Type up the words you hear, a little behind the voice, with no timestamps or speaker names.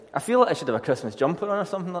I feel like I should have a Christmas jumper on or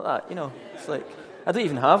something like that, It's like, I don't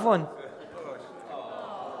even have one.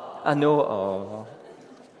 I know,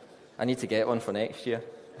 I need to get one for next year.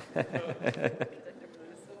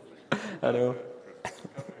 I know.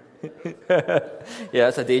 Yeah,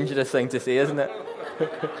 it's a dangerous thing to say, isn't it?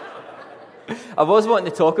 I was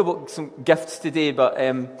wanting to talk about some gifts today, but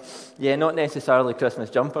not necessarily Christmas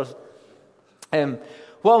jumpers.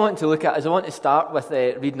 What I want to look at is I want to start with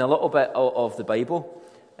reading a little bit out of the Bible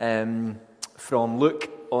from Luke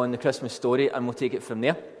on the Christmas story, and we'll take it from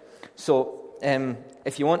there. So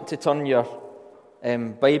if you want to turn your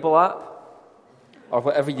Bible app, or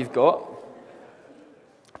whatever you've got,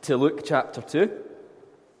 to Luke chapter 2.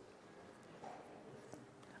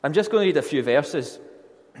 I'm just going to read a few verses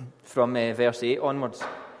from verse 8 onwards.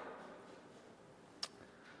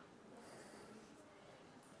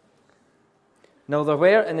 Now there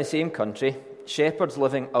were in the same country shepherds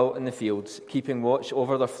living out in the fields, keeping watch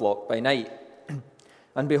over their flock by night.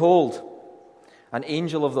 And behold, an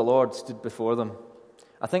angel of the Lord stood before them.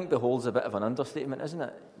 I think behold's a bit of an understatement, isn't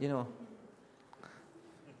it?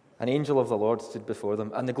 An angel of the Lord stood before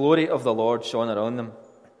them, and the glory of the Lord shone around them,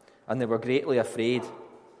 and they were greatly afraid.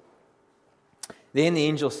 Then the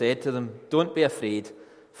angel said to them, "Don't be afraid,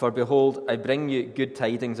 for behold, I bring you good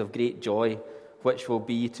tidings of great joy, which will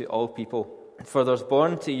be to all people. For there's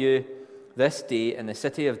born to you this day in the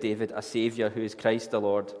city of David a Saviour, who is Christ the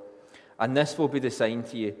Lord. And this will be the sign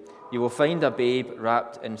to you. You will find a babe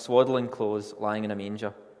wrapped in swaddling clothes, lying in a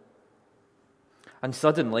manger." And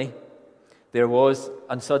suddenly, who was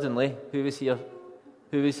here?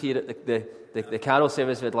 Who was here at the carol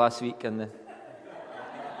service we had last week? And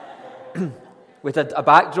with a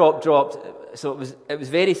backdrop dropped, so it was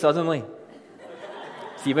very suddenly.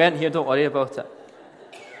 If you weren't here, don't worry about it.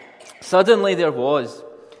 Suddenly there was,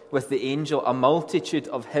 with the angel, a multitude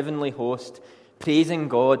of heavenly hosts, praising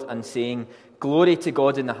God and saying, "Glory to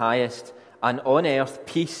God in the highest, and on earth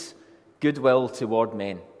peace, goodwill toward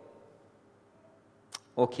men."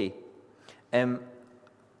 Okay.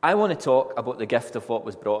 I want to talk about the gift of what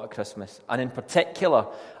was brought at Christmas. And in particular,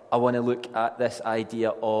 I want to look at this idea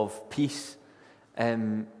of peace.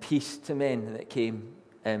 Peace to men that came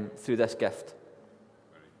through this gift.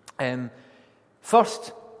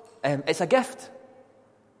 First, it's a gift,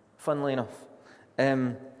 funnily enough.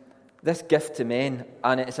 This gift to men,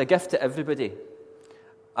 and it's a gift to everybody.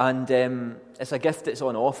 And it's a gift that's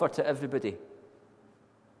on offer to everybody.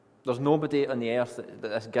 There's nobody on the earth that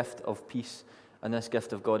this gift of peace and this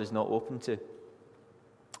gift of God is not open to.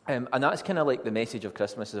 And that's kind of like the message of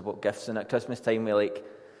Christmas is about gifts. And at Christmas time,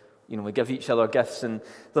 we give each other gifts. And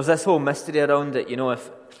there's this whole mystery around it.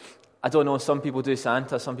 I don't know, some people do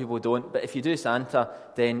Santa, some people don't. But if you do Santa,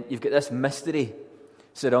 then you've got this mystery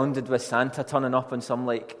surrounded with Santa turning up in some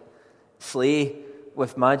sleigh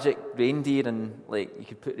with magic reindeer, and you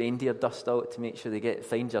could put reindeer dust out to make sure they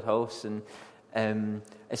find your house, and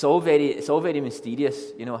it's all very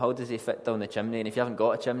mysterious. How does he fit down the chimney? And if you haven't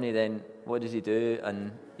got a chimney, then what does he do?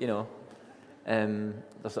 And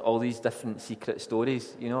there's all these different secret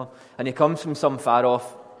stories. And he comes from some far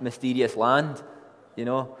off mysterious land,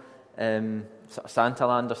 sort of Santa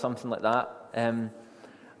land or something like that. And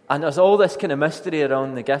there's all this kind of mystery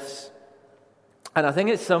around the gifts. And I think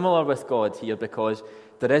it's similar with God here, because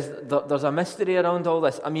there's a mystery around all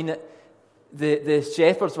this. I mean, the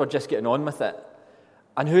shepherds were just getting on with it.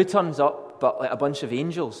 And who turns up but a bunch of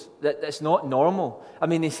angels? That's not normal. I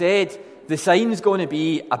mean, they said the sign's going to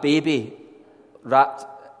be a baby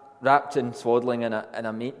wrapped in swaddling in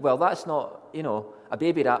a well, that's not, a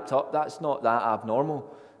baby wrapped up, that's not that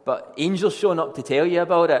abnormal. But angels showing up to tell you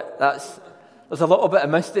about it, there's a little bit of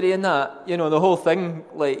mystery in that. The whole thing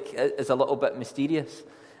is a little bit mysterious.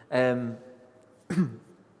 And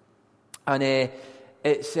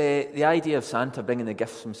it's the idea of Santa bringing the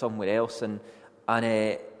gifts from somewhere else, and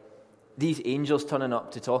these angels turning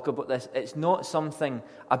up to talk about this. It's not something,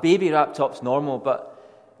 a baby wrapped up's normal, but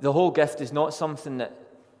the whole gift is not something that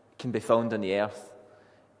can be found on the earth.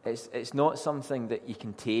 It's not something that you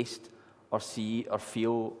can taste or see or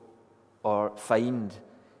feel or find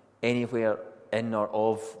anywhere in or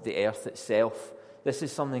of the earth itself. This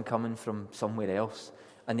is something coming from somewhere else.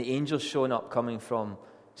 And the angels showing up coming from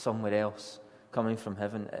somewhere else, coming from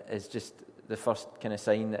heaven, is just the first kind of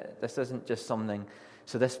sign that this isn't just something.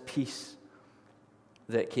 So this peace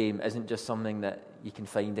that came isn't just something that you can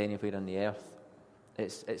find anywhere on the earth.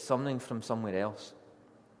 It's something from somewhere else.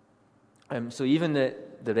 So even the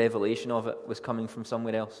revelation of it was coming from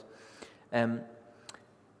somewhere else.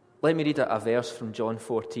 Let me read a verse from John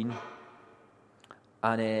 14.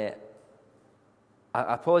 And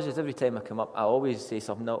I apologise every time I come up. I always say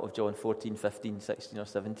something out of John 14, 15, 16 or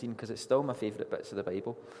 17 because it's still my favourite bits of the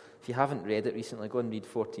Bible. If you haven't read it recently, go and read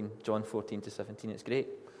John 14 to 17. It's great.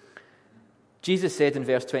 Jesus said in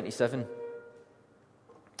verse 27,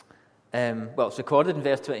 it's recorded in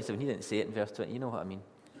verse 27. He didn't say it in verse 20. You know what I mean.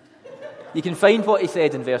 You can find what he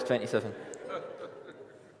said in verse 27.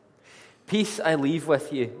 Peace I leave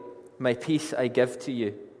with you, my peace I give to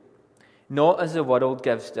you. Not as the world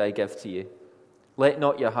gives do I give to you. Let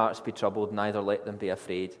not your hearts be troubled, neither let them be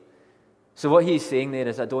afraid. So what he's saying there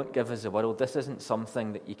is, I don't give as the world. This isn't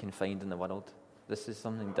something that you can find in the world. This is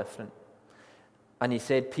something different. And he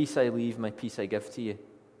said, peace I leave, my peace I give to you.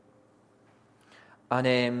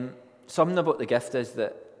 And something about the gift is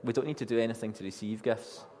that we don't need to do anything to receive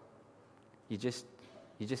gifts. You just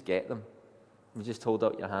get them. You just hold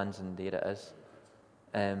out your hands and there it is.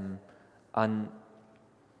 And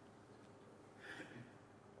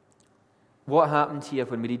what happened here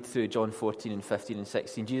when we read through John 14 and 15 and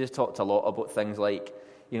 16, Jesus talked a lot about things like,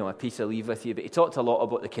 a peace I leave with you, but he talked a lot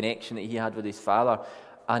about the connection that he had with his Father.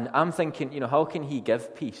 And I'm thinking, how can he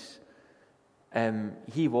give peace?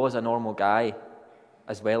 He was a normal guy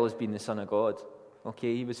as well as being the Son of God.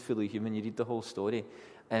 Okay, he was fully human. You read the whole story.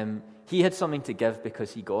 He had something to give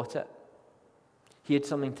because he got it. He had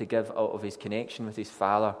something to give out of his connection with his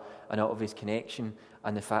Father and out of his connection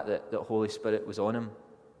and the fact that the Holy Spirit was on him.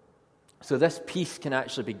 So this peace can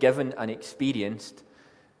actually be given and experienced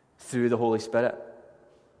through the Holy Spirit.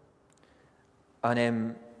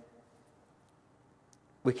 And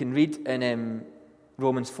we can read in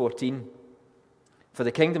Romans 14, for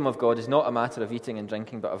the kingdom of God is not a matter of eating and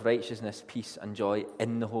drinking, but of righteousness, peace, and joy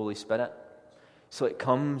in the Holy Spirit. So it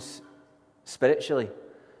comes spiritually.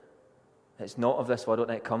 It's not of this world,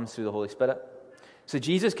 and it comes through the Holy Spirit. So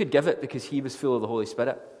Jesus could give it because he was full of the Holy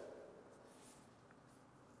Spirit.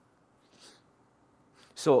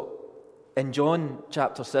 So in John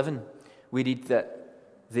chapter 7, we read that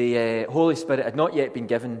the Holy Spirit had not yet been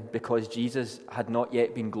given because Jesus had not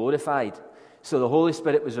yet been glorified. So the Holy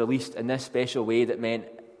Spirit was released in this special way that meant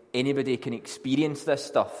anybody can experience this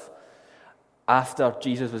stuff after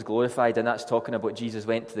Jesus was glorified, and that's talking about Jesus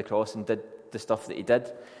went to the cross and did the stuff that he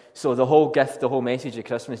did. So the whole gift, the whole message of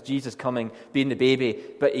Christmas, Jesus coming, being the baby,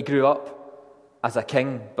 but he grew up as a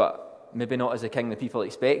king, but maybe not as a king the people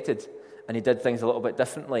expected, and he did things a little bit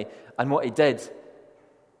differently. And what he did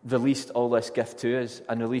released all this gift to us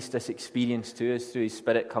and released this experience to us through his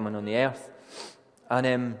Spirit coming on the earth.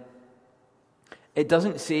 And it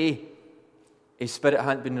doesn't say his Spirit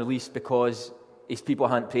hadn't been released because his people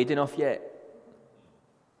hadn't prayed enough yet,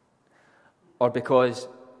 or because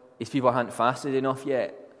his people hadn't fasted enough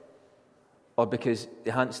yet, or because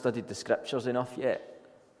they hadn't studied the scriptures enough yet,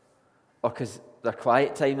 or because their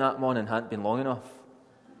quiet time that morning hadn't been long enough.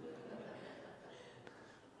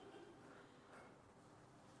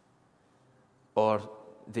 Or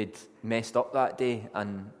they'd messed up that day,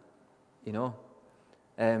 and,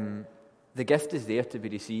 the gift is there to be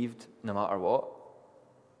received no matter what.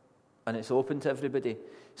 And it's open to everybody.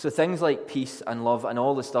 So things like peace and love and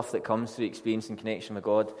all the stuff that comes through experience and connection with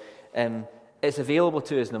God, it's available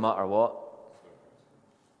to us no matter what.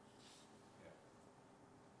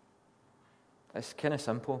 It's kind of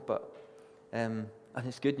simple, but and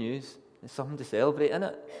it's good news. It's something to celebrate, isn't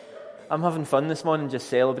it? I'm having fun this morning just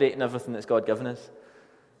celebrating everything that's God given us.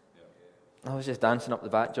 I was just dancing up the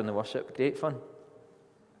back during the worship. Great fun.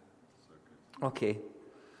 Okay.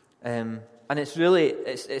 And it's really,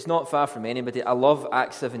 it's not far from anybody. I love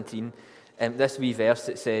Acts 17. This wee verse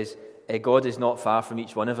that says, God is not far from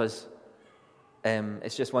each one of us.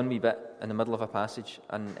 It's just one wee bit in the middle of a passage,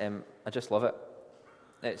 and I just love it.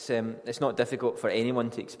 It's not difficult for anyone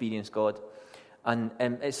to experience God. And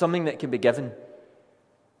it's something that can be given.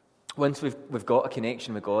 Once we've got a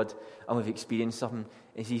connection with God and we've experienced something,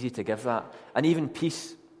 it's easy to give that. And even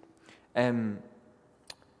peace. I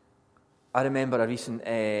remember a recent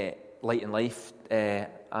Light in Life,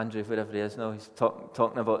 Andrew, wherever he is now, he's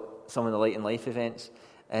talking about some of the Light in Life events.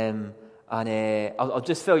 And I'll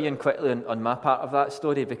just fill you in quickly on my part of that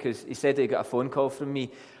story, because he said he got a phone call from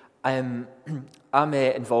me. I'm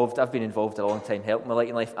involved. I've been involved a long time helping with Light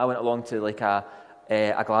in Life. I went along to like a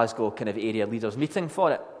Glasgow kind of area leaders meeting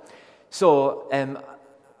for it. So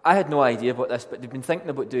I had no idea about this, but they've been thinking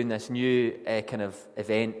about doing this new kind of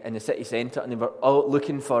event in the city centre, and they were all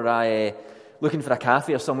looking for a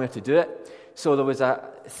cafe or somewhere to do it. So there was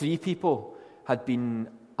 3 people had been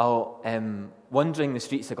out wandering the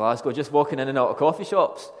streets of Glasgow, just walking in and out of coffee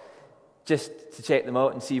shops, just to check them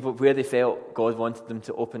out and see where they felt God wanted them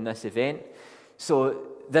to open this event. So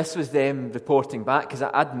this was them reporting back, because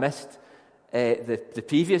I'd missed the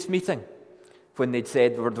previous meeting. when they'd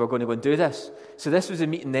said we're going to go and do this. So this was a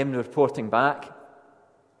meeting, them reporting back.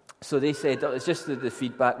 So they said, it's just the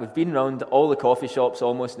feedback. We've been around all the coffee shops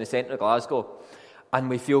almost in the centre of Glasgow, and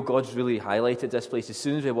we feel God's really highlighted this place. As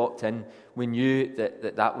soon as we walked in, we knew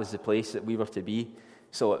that was the place that we were to be.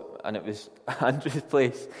 And it was Andrew's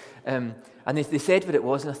place. And they said what it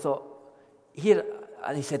was, and I thought, here,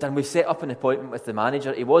 and he said, and we've set up an appointment with the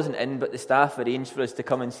manager. He wasn't in, but the staff arranged for us to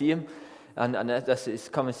come and see him. And this is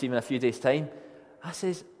come and see him in a few days' time. I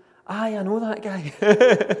says, aye, I know that guy.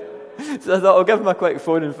 So I thought, I'll give him a quick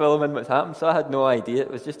phone and fill him in what's happened. So I had no idea. It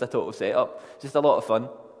was just a total setup. Just a lot of fun.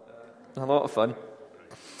 A lot of fun.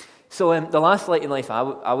 So the last Light in Life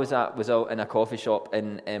I was at was out in a coffee shop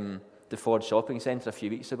in the Ford Shopping Centre a few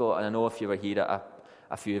weeks ago. And I know if you were here,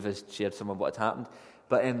 a few of us shared some of what had happened.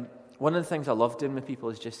 But one of the things I love doing with people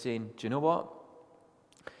is just saying, do you know what?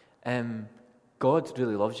 God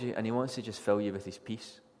really loves you and he wants to just fill you with his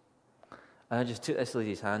peace. And I just took this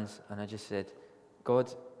lady's hands and I just said,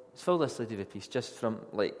 God, fill this lady with peace, just from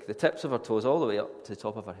like the tips of her toes all the way up to the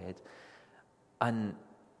top of her head. And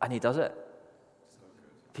he does it.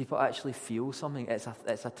 People actually feel something. It's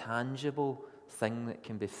a tangible thing that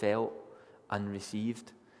can be felt and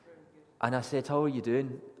received. And I said, how are you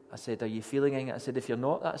doing? I said, are you feeling it? I said, if you're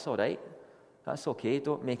not, that's all right. That's okay.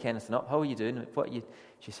 Don't make anything up. How are you doing?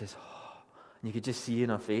 She says, oh, and you could just see in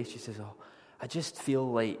her face, she says, oh, I just feel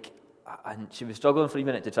like, and she was struggling for a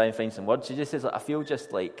minute to try and find some words. She just says, I feel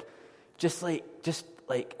just like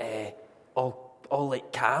all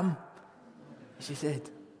like calm. She said,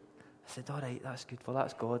 I said, all right, that's good. Well,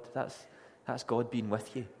 that's God. That's God being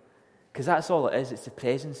with you. Because that's all it is. It's the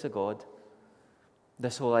presence of God.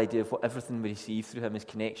 This whole idea of what everything we receive through him is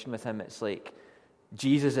connection with him. It's like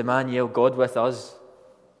Jesus, Emmanuel, God with us.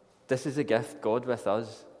 This is a gift, God with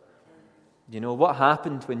us. You know, what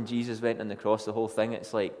happened when Jesus went on the cross, the whole thing,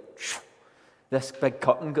 it's like this big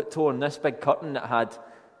curtain got torn. This big curtain that had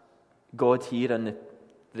God here and the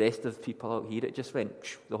rest of the people out here, it just went,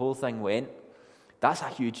 the whole thing went. That's a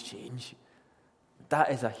huge change.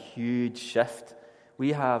 That is a huge shift.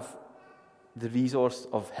 We have the resource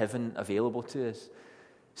of heaven available to us.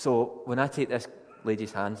 So when I take this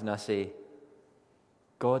lady's hands and I say,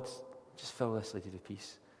 God, just fill this lady with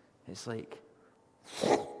peace, it's like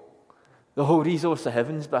the whole resource of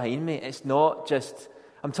heaven's behind me. It's not just,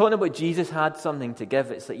 I'm talking about Jesus had something to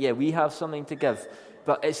give. It's like, yeah, we have something to give,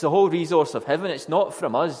 but it's the whole resource of heaven. It's not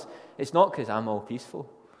from us. It's not because I'm all peaceful.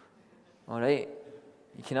 All right?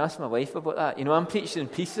 You can ask my wife about that. You know, I'm preaching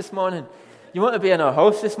peace this morning. You want to be in our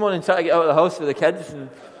house this morning, try to get out of the house with the kids, and,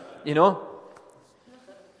 you know.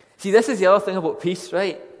 See, this is the other thing about peace,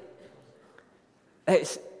 right?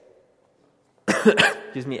 It's,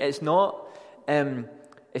 excuse me, it's not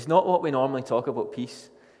what we normally talk about peace.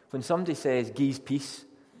 When somebody says, "Gie's peace,"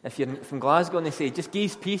 if you're from Glasgow and they say, "Just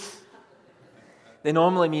Gie's peace," they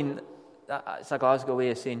normally mean, it's a Glasgow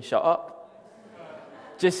way of saying, "Shut up."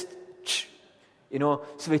 Just, you know.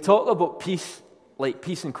 So we talk about peace, like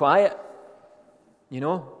peace and quiet, you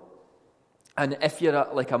know. And if you're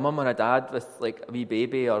like a mum or a dad with like a wee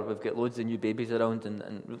baby, or we've got loads of new babies around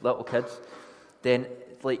and little kids, then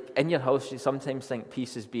like in your house you sometimes think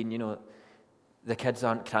peace has been, you know, the kids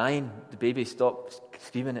aren't crying, the baby stops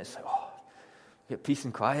screaming, it's like, oh, get peace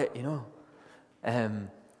and quiet, you know.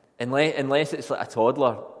 Unless it's like a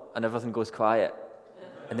toddler and everything goes quiet,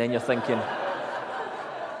 and then you're thinking,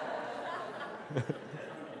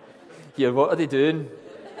 here, what are they doing?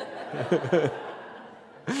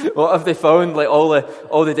 What have they found? Like all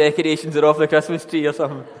the decorations are off the Christmas tree or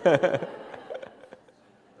something.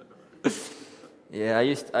 Yeah, I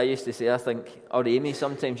used to say, I think, or Amy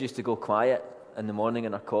sometimes used to go quiet in the morning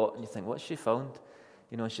in her cot, and you think, what's she found?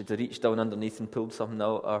 You know, she'd reached down underneath and pulled something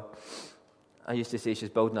out, or I used to say she's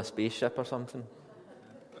building a spaceship or something.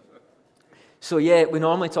 So yeah, we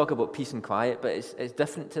normally talk about peace and quiet, but it's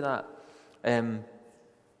different to that,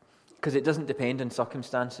 because it doesn't depend on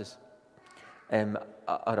circumstances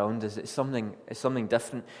around us. It's something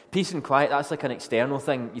different. Peace and quiet, that's like an external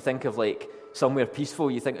thing. You think of like somewhere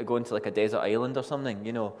peaceful, you think of going to like a desert island or something,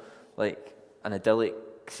 you know, like an idyllic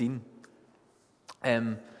scene.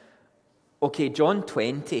 Okay, John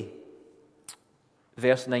 20,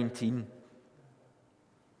 verse 19.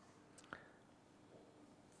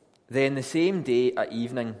 Then the same day at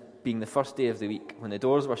evening, being the first day of the week, when the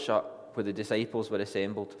doors were shut, where the disciples were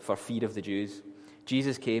assembled for fear of the Jews,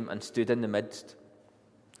 Jesus came and stood in the midst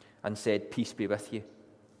and said, "Peace be with you."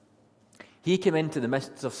 He came into the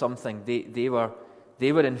midst of something. They were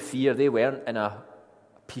in fear. They weren't in a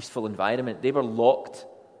peaceful environment. They were locked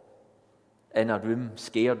in a room,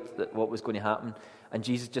 scared that what was going to happen. And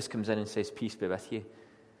Jesus just comes in and says, "Peace be with you."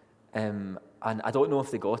 And I don't know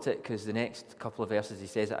if they got it, because the next couple of verses he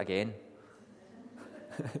says it again.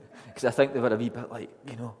 Because I think they were a wee bit like,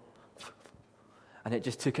 and it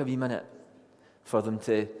just took a wee minute for them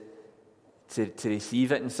to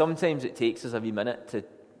receive it. And sometimes it takes us a wee minute to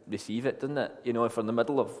receive it, doesn't it? If we're in the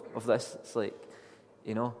middle of this, it's like,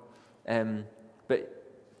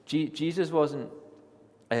 but Jesus wasn't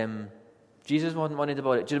worried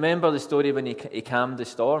about it. Do you remember the story when he calmed the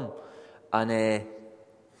storm? And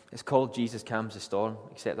it's called Jesus Calms the Storm,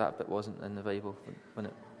 except that bit wasn't in the Bible.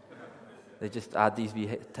 They just add these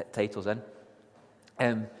wee titles in.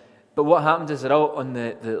 But what happens is they're out on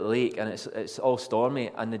the lake, and it's all stormy,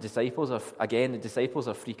 and the disciples are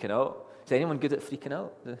freaking out. Is anyone good at freaking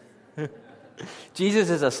out? Jesus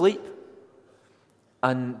is asleep,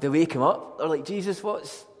 and they wake him up. They're like, Jesus,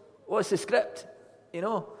 what's the script?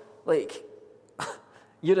 Like,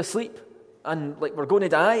 you're asleep, and like we're going to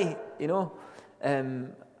die.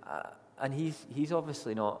 And he's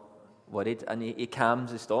obviously not worried, and he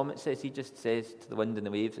calms the storm. It says he just says to the wind and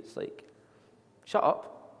the waves, it's like, shut up.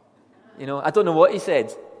 I don't know what he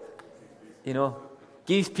said.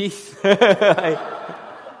 Give peace.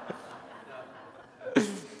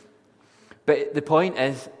 But the point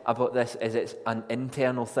is about this is it's an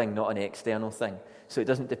internal thing, not an external thing. So it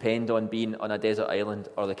doesn't depend on being on a desert island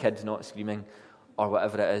or the kids not screaming or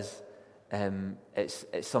whatever it is.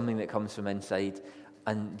 It's something that comes from inside.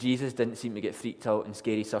 And Jesus didn't seem to get freaked out in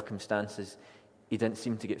scary circumstances. He didn't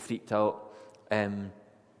seem to get freaked out when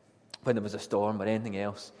there was a storm or anything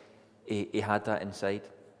else. He had that inside.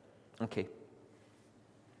 Okay.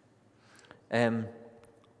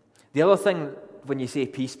 The other thing, when you say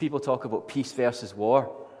peace, people talk about peace versus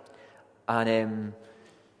war. And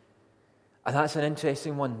that's an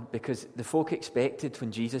interesting one, because the folk expected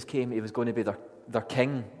when Jesus came, he was going to be their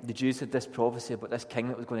king. The Jews had this prophecy about this king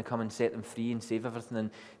that was going to come and set them free and save everything.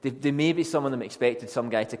 And they maybe some of them expected some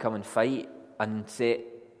guy to come and fight and set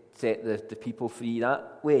the people free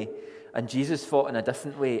that way. And Jesus fought in a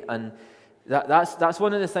different way. And that's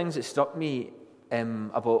one of the things that struck me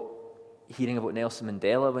about hearing about Nelson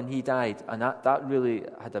Mandela when he died. And that really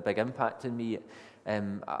had a big impact on me.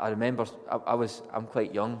 I remember I'm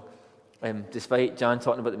quite young. Despite Jan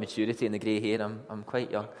talking about the maturity and the grey hair, I'm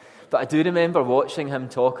quite young. But I do remember watching him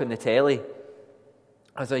talk on the telly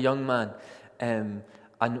as a young man. And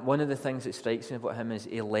one of the things that strikes me about him is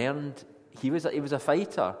he was a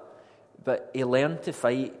fighter, but he learned to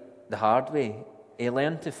fight the hard way. He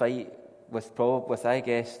learned to fight with I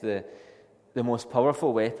guess, the most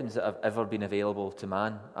powerful weapons that have ever been available to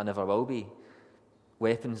man and ever will be.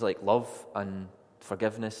 Weapons like love and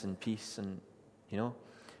forgiveness and peace, and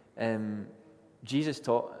Jesus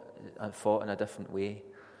taught and fought in a different way,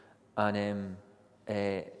 and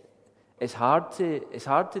it's hard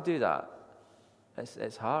to do that.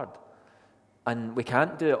 It's hard, and we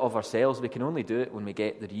can't do it of ourselves. We can only do it when we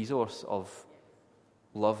get the resource of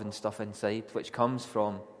love and stuff inside, which comes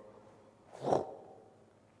from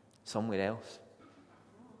somewhere else.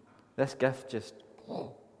 This gift just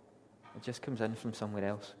comes in from somewhere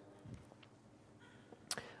else.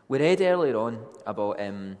 We read earlier on about,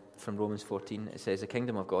 from Romans 14, it says, the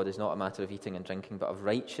kingdom of God is not a matter of eating and drinking, but of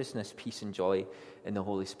righteousness, peace and joy in the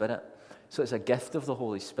Holy Spirit. So it's a gift of the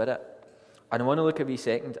Holy Spirit. And I want to look a wee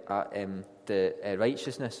second at the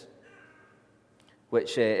righteousness,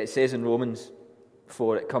 which it says in Romans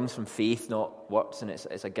 4, it comes from faith, not works, and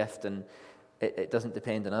it's a gift, and it doesn't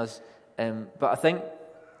depend on us. But I think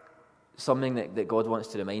something that God wants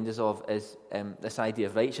to remind us of is this idea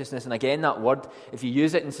of righteousness. And again, that word, if you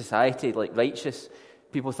use it in society, like righteous,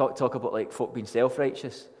 people talk about like folk being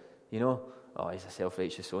self-righteous, oh, he's a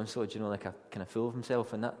self-righteous so-and-so, like a kind of fool of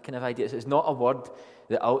himself, and that kind of idea. So it's not a word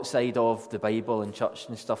that outside of the Bible and church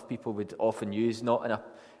and stuff people would often use, not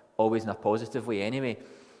always in a positive way anyway.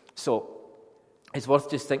 So it's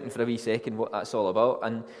worth just thinking for a wee second what that's all about.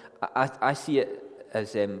 And I see it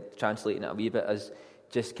as translating it a wee bit as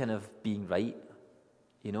just kind of being right,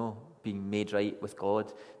 being made right with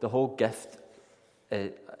God. The whole gift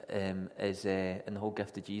and the whole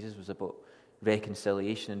gift of Jesus was about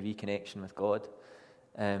reconciliation and reconnection with God,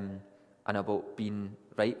 and about being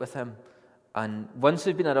right with Him. And once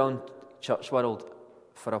we've been around church world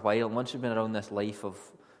for a while, once we've been around this life of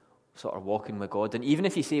sort of walking with God, and even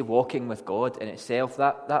if you say walking with God in itself,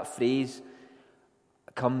 that phrase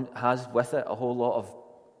has with it a whole lot of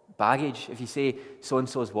baggage. If you say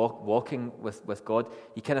so-and-so is walking with God,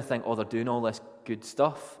 you kind of think, oh, they're doing all this good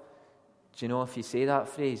stuff. Do you know, if you say that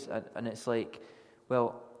phrase, and it's like,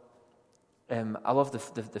 well, I love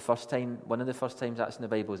the first time, one of the first times that's in the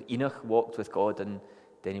Bible is Enoch walked with God and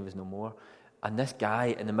then he was no more. And this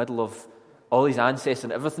guy in the middle of all his ancestors,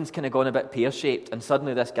 and everything's kind of gone a bit pear-shaped, and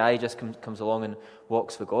suddenly this guy just comes along and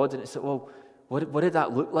walks with God, and it's like, well, what did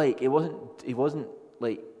that look like? He wasn't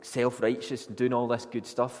like self-righteous and doing all this good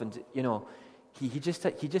stuff, and he just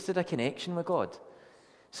had a connection with God.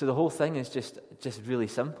 So the whole thing is just really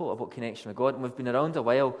simple about connection with God. And we've been around a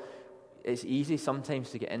while. It's easy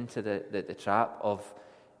sometimes to get into the trap of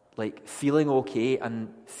like feeling okay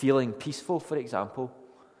and feeling peaceful, for example,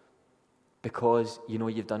 because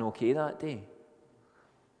you've done okay that day.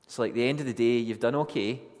 It's like the end of the day, you've done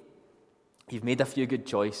okay, you've made a few good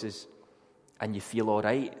choices, and you feel all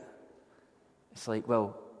right. It's like,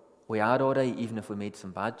 well, we are all right even if we made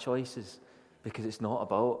some bad choices, because it's not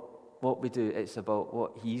about what we do, it's about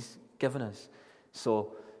what He's given us.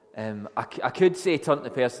 So I could say, turn to the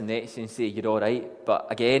person next to you and say, you're all right. But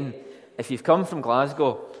again, if you've come from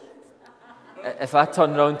Glasgow, if I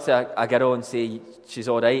turn around to a girl and say she's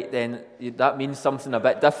all right, then that means something a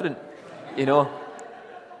bit different,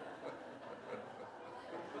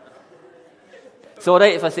 It's all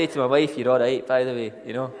right if I say to my wife, you're all right, by the way,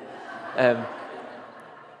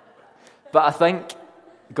 But I think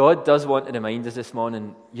God does want to remind us this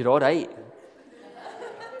morning, you're all right.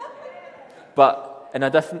 But in a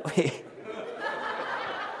different way.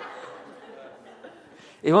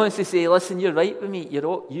 He wants to say, listen, you're right with me.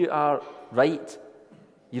 You are right.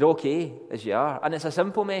 You're okay as you are. And it's a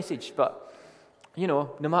simple message, but,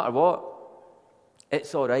 no matter what,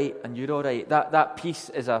 it's all right and you're all right. That peace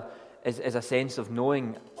is a sense of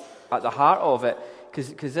knowing at the heart of it,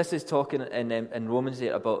 because this is talking in Romans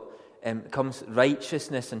there about comes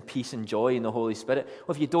righteousness and peace and joy in the Holy Spirit.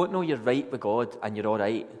 Well, if you don't know you're right with God and you're all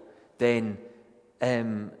right, then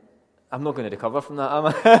I'm not going to recover from that, am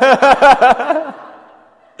I?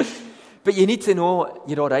 But you need to know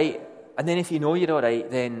you're all right. And then if you know you're all right,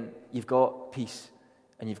 then you've got peace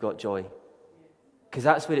and you've got joy. Because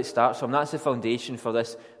that's where it starts from. That's the foundation for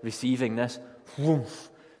this receiving this. Whoosh,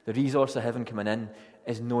 the resource of heaven coming in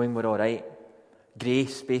is knowing we're all right.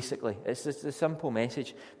 Grace, basically. It's just a simple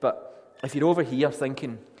message. But if you're over here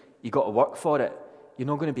thinking you've got to work for it, you're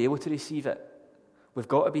not going to be able to receive it. We've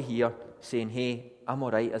got to be here saying, hey, I'm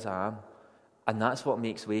all right as I am. And that's what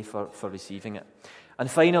makes way for receiving it. And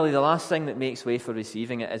finally, the last thing that makes way for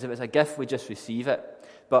receiving it is if it's a gift, we just receive it.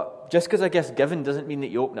 But just because a gift's given doesn't mean that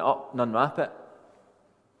you open it up and unwrap it.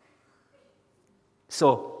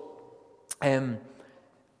 So,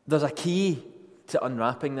 there's a key to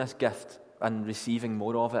unwrapping this gift and receiving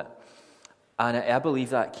more of it. And I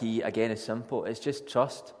believe that key, again, is simple. It's just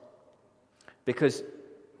trust. Because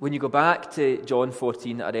when you go back to John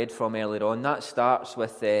 14 that I read from earlier on, that starts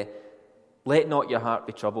with, let not your heart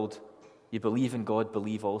be troubled. You believe in God,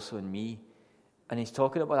 believe also in me. And he's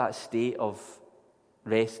talking about that state of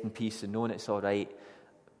rest and peace and knowing it's all right.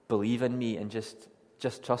 Believe in me and just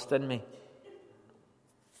trust in me.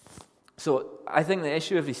 So I think the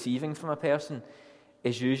issue of receiving from a person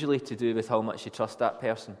is usually to do with how much you trust that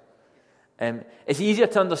person. It's easier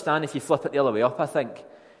to understand if you flip it the other way up, I think.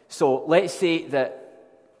 So let's say that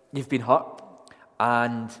you've been hurt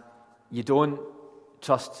and you don't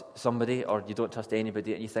trust somebody or you don't trust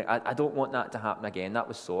anybody and you think, I don't want that to happen again. That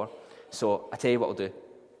was sore. So I tell you what I'll do.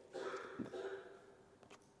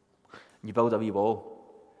 You build a wee wall.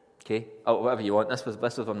 Okay? Oh, whatever you want. This was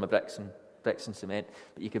one of my bricks and cement.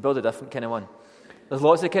 But you could build a different kind of one. There's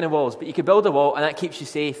lots of kind of walls. But you could build a wall and that keeps you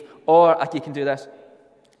safe. Or you can do this.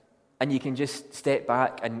 And you can just step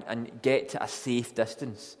back and get to a safe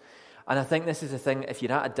distance. And I think this is the thing. If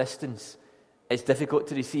you're at a distance, it's difficult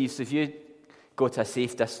to receive. So if you go to a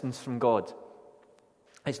safe distance from God,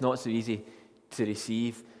 it's not so easy to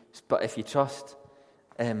receive. But if you trust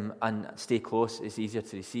and stay close, it's easier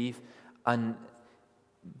to receive.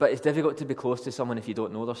 But it's difficult to be close to someone if you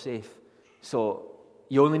don't know they're safe. So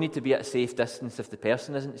you only need to be at a safe distance if the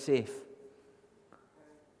person isn't safe.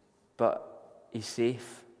 But he's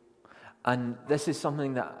safe. And this is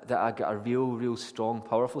something that I got a real strong,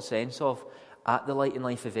 powerful sense of at the Light and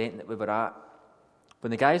Life event that we were at.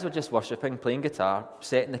 When the guys were just worshipping, playing guitar,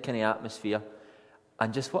 setting the kind of atmosphere,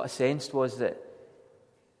 and just what I sensed was that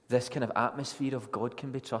this kind of atmosphere of God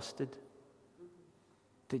can be trusted.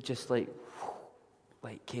 That just like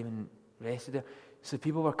came and rested there. So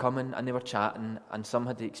people were coming and they were chatting, and some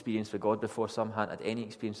had the experience with God before, some hadn't had any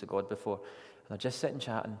experience with God before. And they're just sitting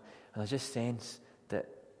chatting, and I just sense that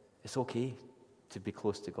it's okay to be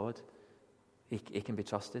close to God. He can be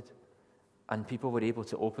trusted. And people were able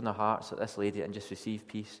to open their hearts at this lady and just receive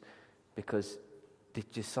peace because they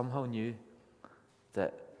just somehow knew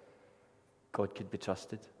that God could be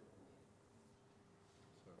trusted.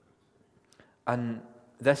 And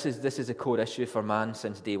this is a core issue for man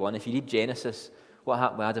since day one. If you read Genesis what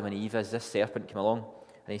happened with Adam and Eve is this serpent came along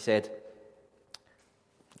and he said,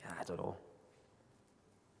 I don't know.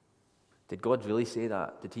 Did God really say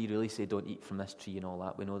that? Did he really say don't eat from this tree and all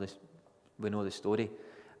that? We know the story.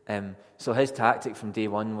 So his tactic from day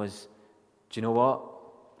one was, do you know what?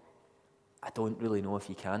 I don't really know if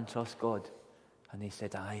you can trust God. And they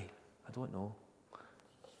said, I don't know.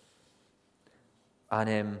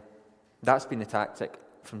 And that's been the tactic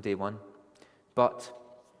from day one. But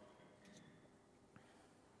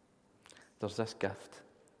there's this gift.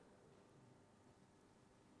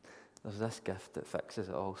 There's this gift that fixes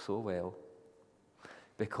it all so well.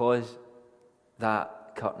 Because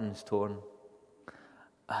that curtain's torn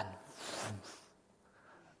and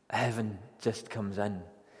heaven just comes in.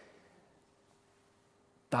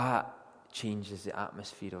 That changes the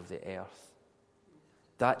atmosphere of the earth.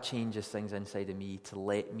 That changes things inside of me to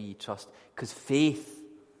let me trust. Because faith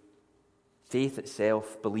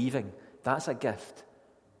itself, believing, that's a gift.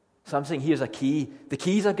 So I'm saying here's a key. The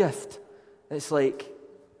key's a gift. It's like,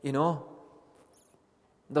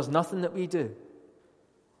 there's nothing that we do.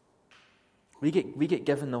 We get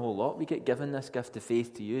given the whole lot. We get given this gift of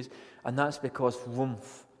faith to use. And that's because,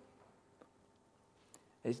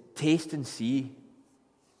 it's taste and see.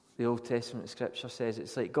 The Old Testament scripture says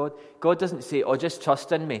it's like God doesn't say, just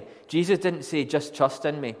trust in me. Jesus didn't say, just trust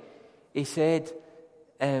in me. He said,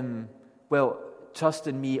 trust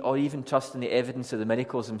in me, or even trust in the evidence of the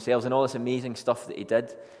miracles themselves and all this amazing stuff that he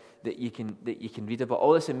did that you can read about.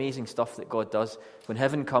 All this amazing stuff that God does when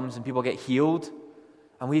heaven comes and people get healed.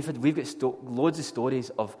 And we've got loads of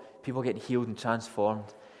stories of people getting healed and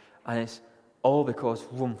transformed. And it's all because,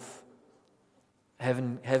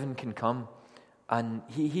 heaven can come. And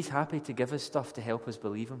he's happy to give us stuff to help us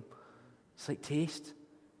believe him. It's like taste,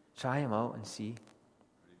 try him out and see.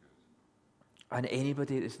 And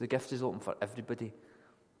the gift is open for everybody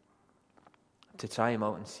to try him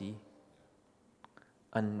out and see.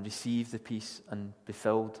 And receive the peace and be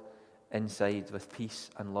filled inside with peace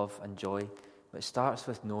and love and joy. But it starts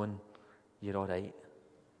with knowing you're all right.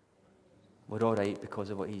 We're all right because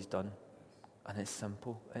of what he's done. And it's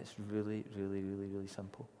simple. It's really, really, really, really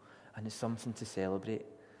simple. And it's something to celebrate.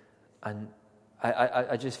 And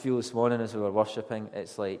I just feel this morning as we were worshipping,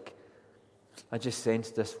 it's like, I just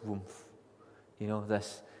sensed this warmth.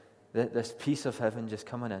 This peace of heaven just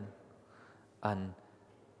coming in. And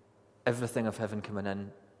everything of heaven coming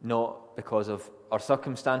in, not because of our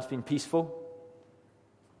circumstance being peaceful.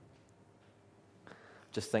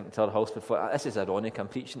 Just thinking to our house before, this is ironic, I'm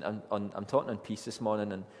talking on peace this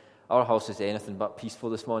morning, and our house is anything but peaceful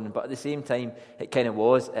this morning, but at the same time, it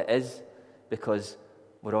is, because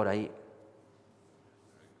we're all right.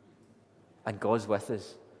 And God's with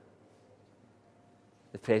us.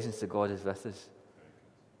 The presence of God is with us.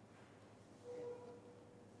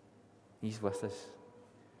 He's with us.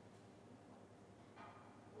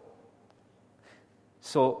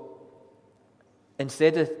 So,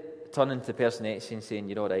 instead of turning to the person next to you and saying,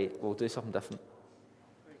 you're all right, we'll do something different.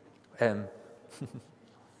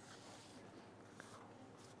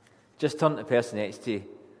 Just turn to the person next to you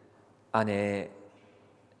and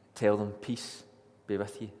tell them, peace be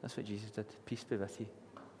with you. That's what Jesus did. Peace be with you.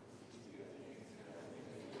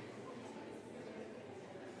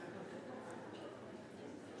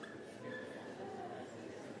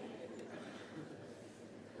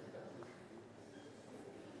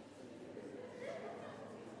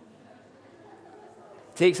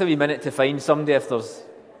 Takes a wee minute to find somebody if there's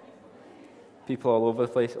people all over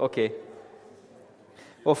the place. Okay.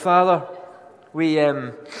 Well, Father,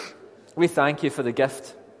 we thank you for the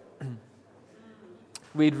gift.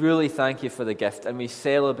 We really thank you for the gift, and we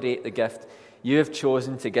celebrate the gift you have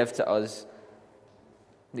chosen to give to us,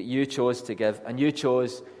 that you chose to give, and you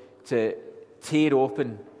chose to tear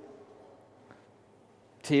open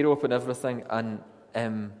everything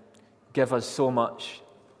and give us so much,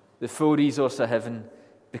 the full resource of heaven,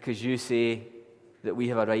 because you say that we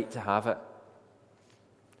have a right to have it.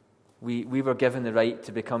 We were given the right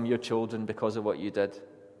to become your children because of what you did.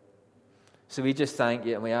 So we just thank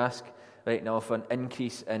you, and we ask right now for an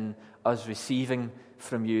increase in us receiving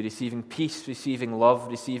from you, receiving peace, receiving love,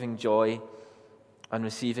 receiving joy, and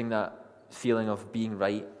receiving that feeling of being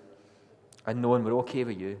right, and knowing we're okay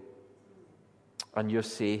with you, and you're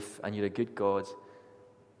safe, and you're a good God,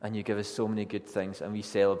 and you give us so many good things, and we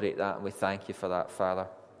celebrate that, and we thank you for that, Father.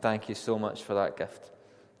 Thank you so much for that gift.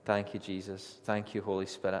 Thank you, Jesus. Thank you, Holy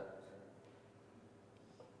Spirit.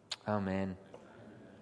 Amen.